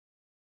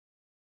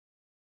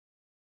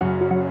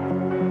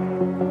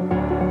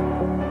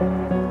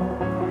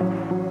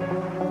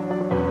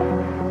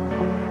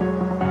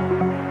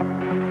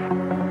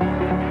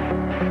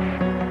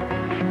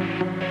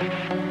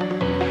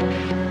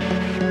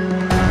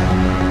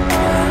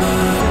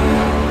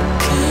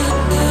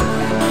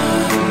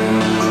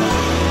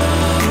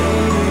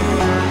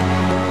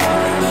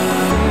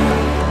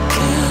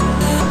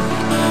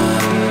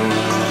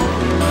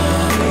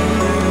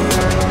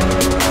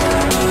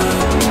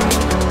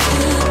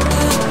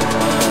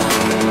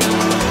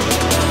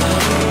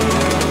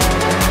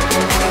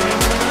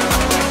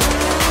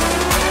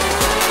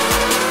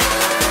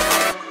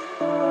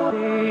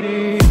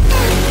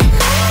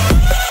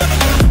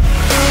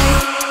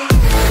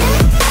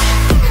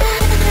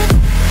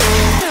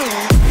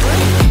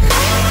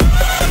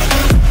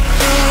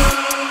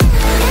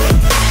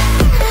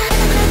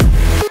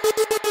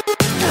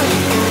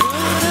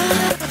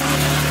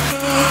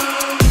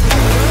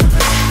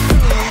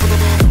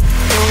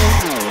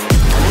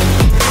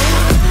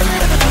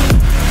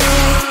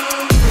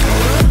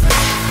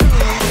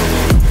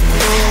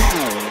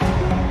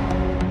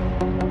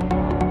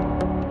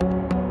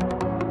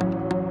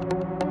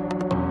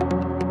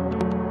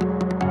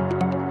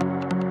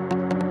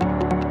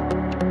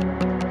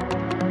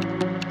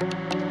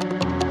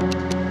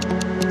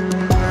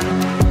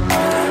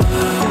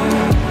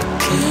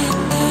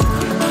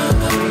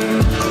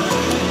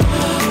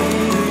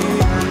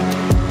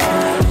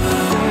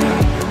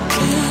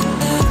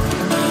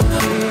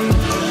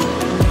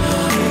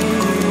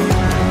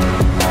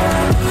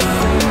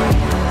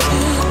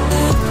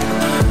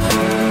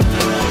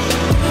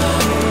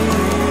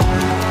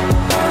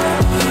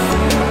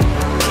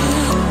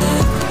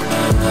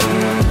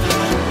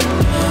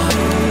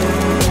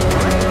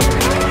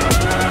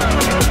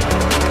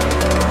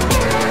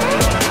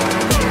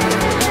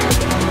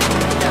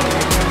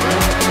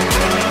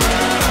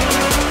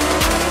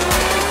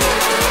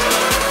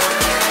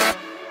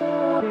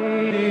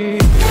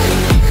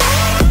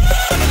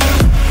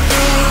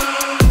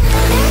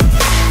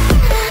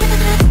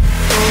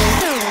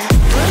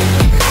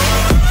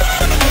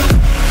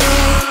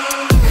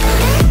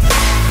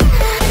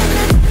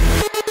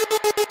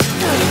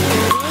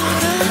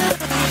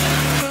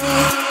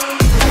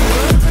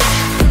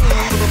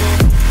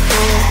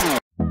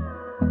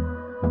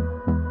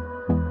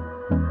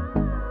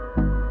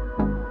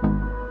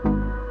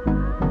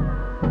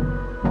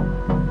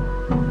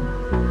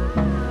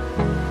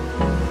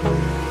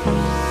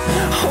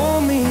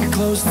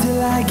close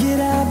till I get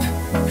up.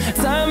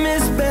 Time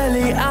is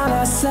barely on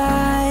our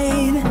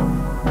side.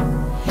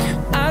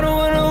 I don't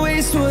wanna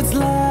waste what's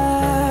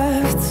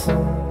left.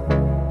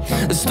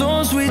 The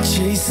storms we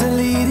chase are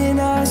leading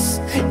us,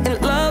 and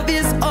love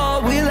is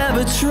all we'll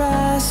ever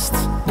trust.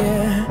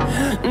 Yeah,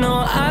 no,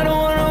 I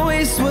don't wanna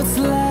waste what's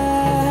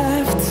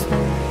left.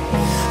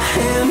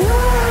 And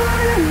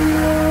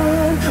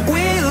on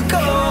we'll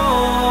go,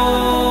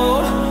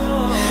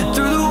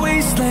 through the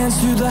wastelands,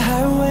 through the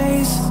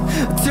highways,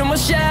 till my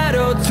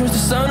shadow turns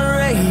to sun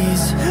rays.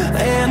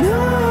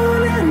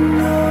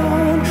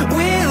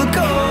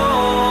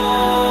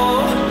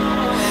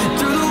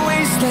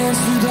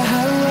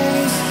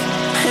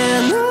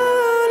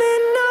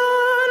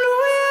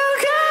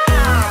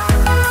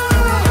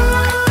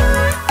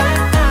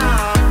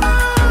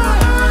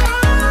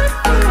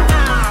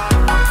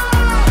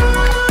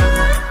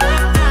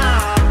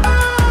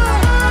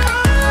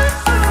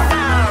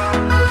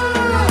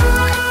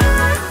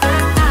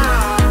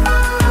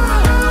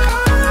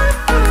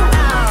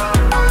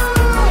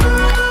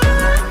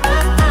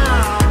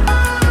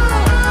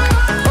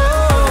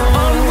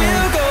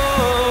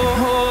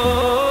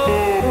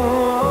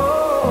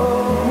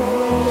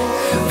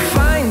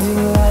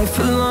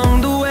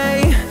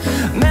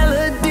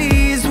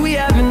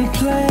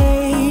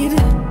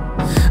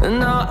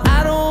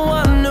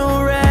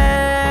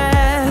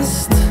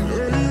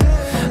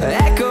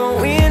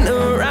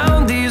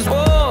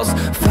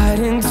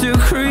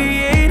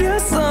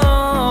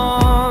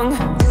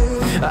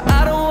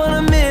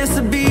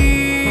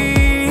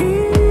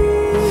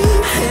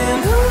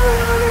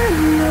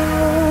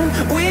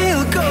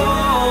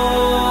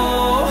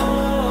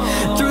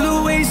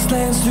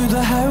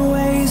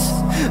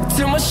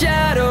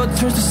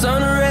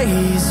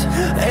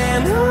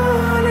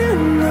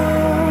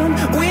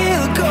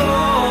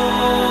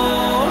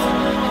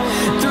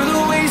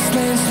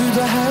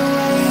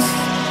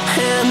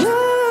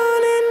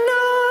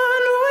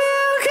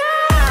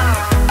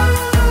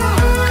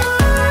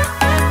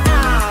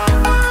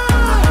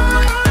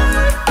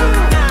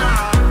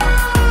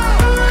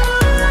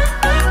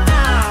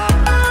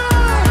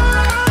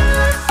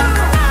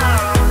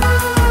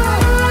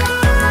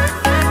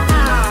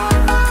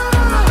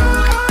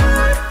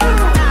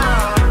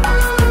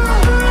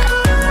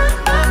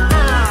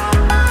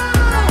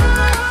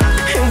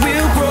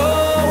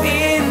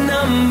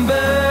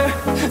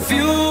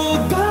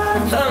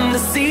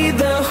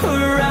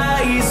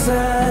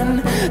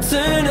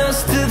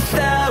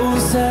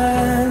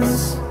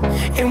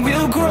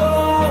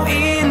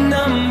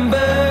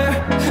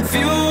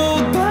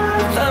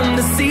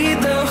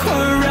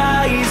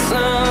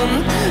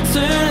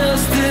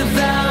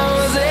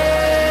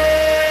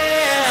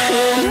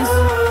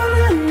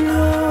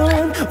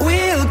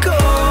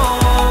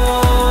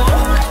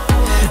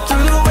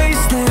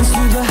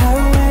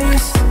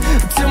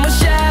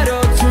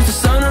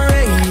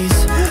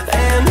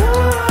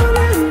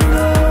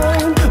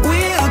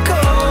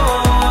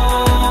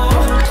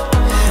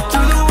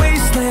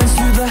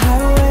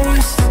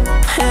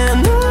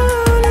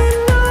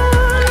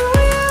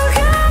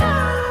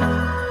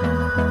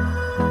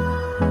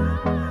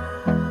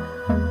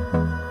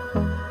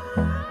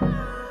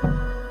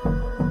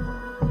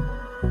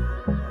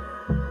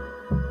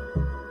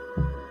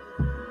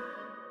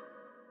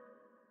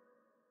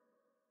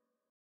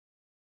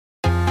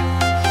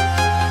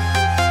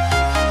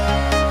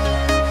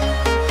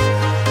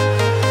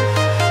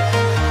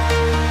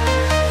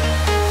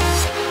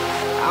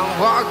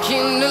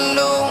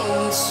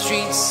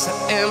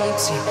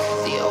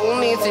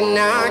 thing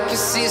I can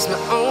see is my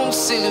own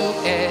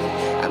silhouette.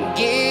 I'm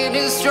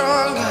getting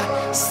stronger,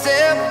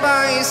 step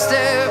by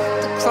step.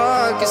 The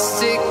clock is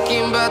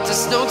ticking, but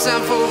there's no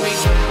time for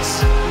regrets.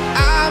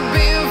 I've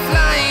been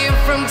flying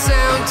from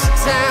town to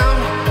town,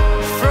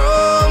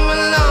 from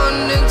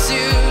London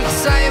to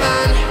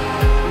Taiwan.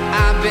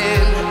 I've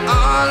been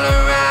all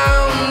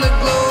around the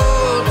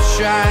globe,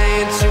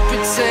 trying to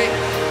protect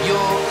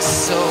your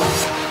soul.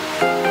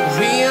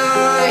 We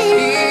are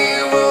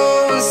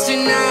heroes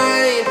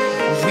tonight.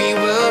 We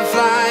will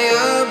fly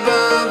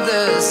above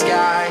the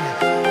sky.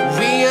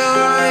 We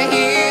are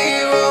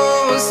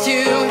heroes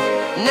tonight.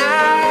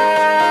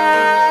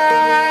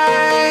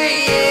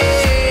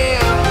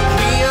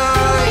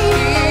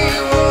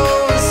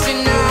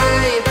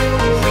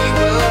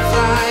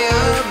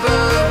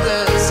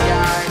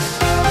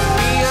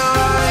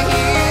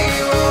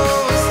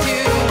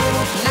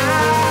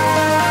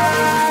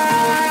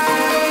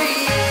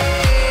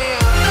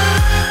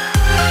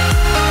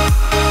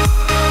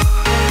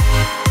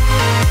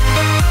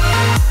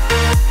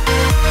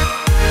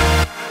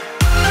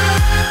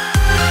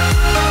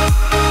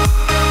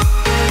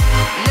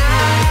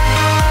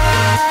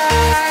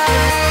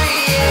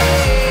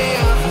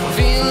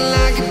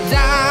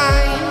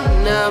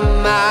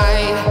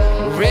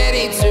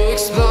 Ready to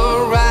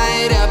explore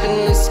right up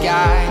in the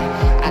sky.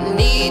 I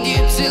need you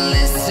to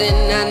listen.